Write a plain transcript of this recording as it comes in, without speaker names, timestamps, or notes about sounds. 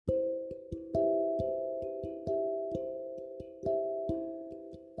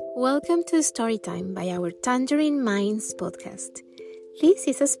Welcome to Storytime by our Tangerine Minds podcast. This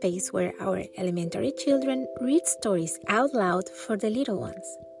is a space where our elementary children read stories out loud for the little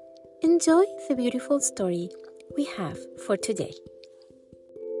ones. Enjoy the beautiful story we have for today.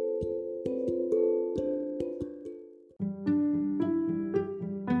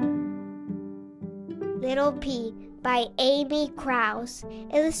 Little P by Amy Krouse,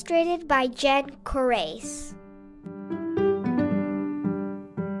 illustrated by Corace.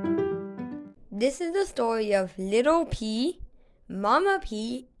 This is the story of Little P, Mama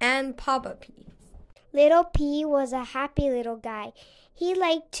P, and Papa P. Little P was a happy little guy. He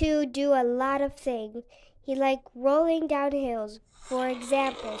liked to do a lot of things. He liked rolling down hills, for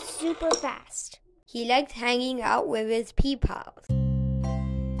example, super fast. He liked hanging out with his pea pals.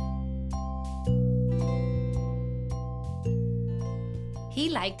 He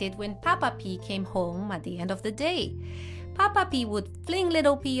liked it when Papa P came home at the end of the day. Papa P would fling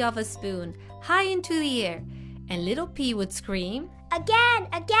Little P off a spoon high into the air, and Little P would scream, "Again!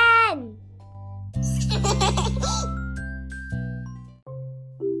 Again!"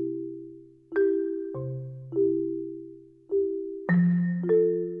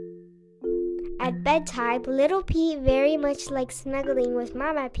 At bedtime, Little P very much liked snuggling with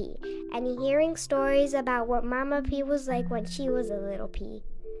Mama P and hearing stories about what Mama P was like when she was a little P.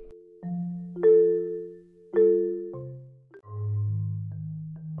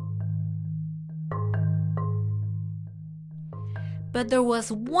 But there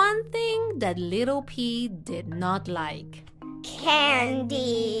was one thing that Little P did not like.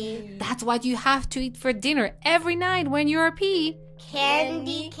 Candy. That's what you have to eat for dinner every night when you're a P.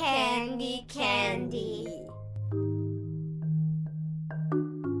 Candy, candy, candy.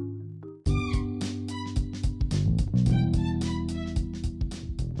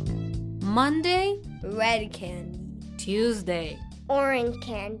 Monday, Red candy. Tuesday, Orange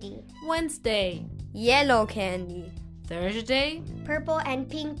candy. Wednesday, Yellow candy. Thursday, Purple and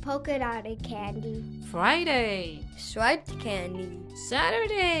pink polka dotted candy. Friday, Striped candy.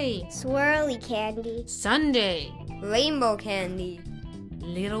 Saturday, Swirly candy. Sunday. Rainbow candy.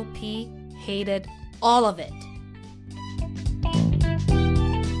 Little P hated all of it.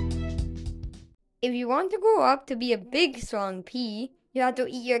 If you want to grow up to be a big, strong P, you have to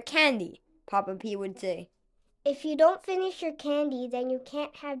eat your candy, Papa P would say. If you don't finish your candy, then you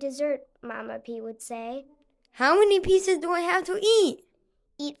can't have dessert, Mama P would say. How many pieces do I have to eat?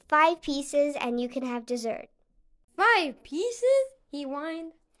 Eat 5 pieces and you can have dessert. 5 pieces? He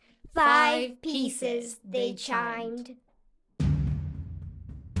whined. 5 pieces, they chimed.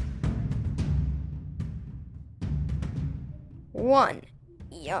 One,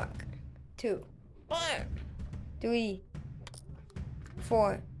 yuck. 2, 3,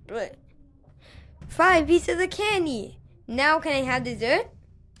 4, 5 pieces of candy. Now can I have dessert?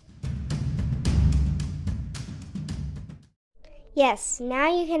 Yes, now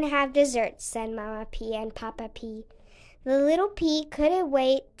you can have dessert, said Mama P and Papa P. The little P couldn't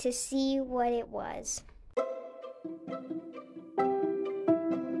wait to see what it was.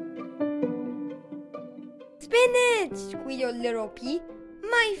 Spinach, squealed Little P.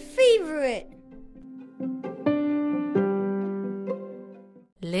 My favorite.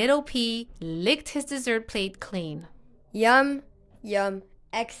 Little P licked his dessert plate clean. Yum, yum,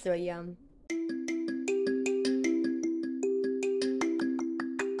 extra yum.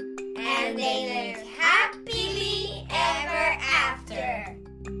 And they lived happily ever after.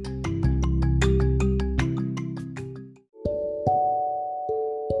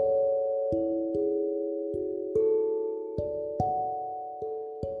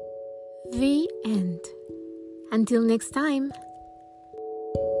 The end. Until next time.